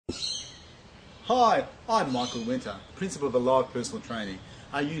Hi, I'm Michael Winter, Principal of Alive Personal Training.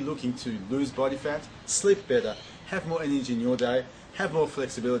 Are you looking to lose body fat, sleep better, have more energy in your day, have more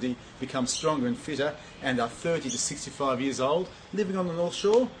flexibility, become stronger and fitter, and are 30 to 65 years old, living on the North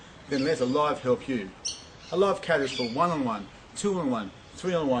Shore? Then let Alive help you. Alive caters for one-on-one, two-on-one,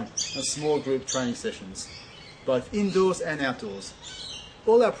 three-on-one, and small group training sessions, both indoors and outdoors.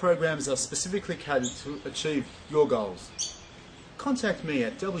 All our programs are specifically catered to achieve your goals. Contact me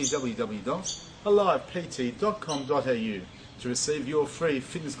at www.alivept.com.au to receive your free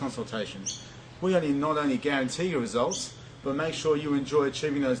fitness consultation. We not only guarantee your results, but make sure you enjoy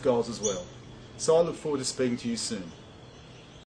achieving those goals as well. So I look forward to speaking to you soon.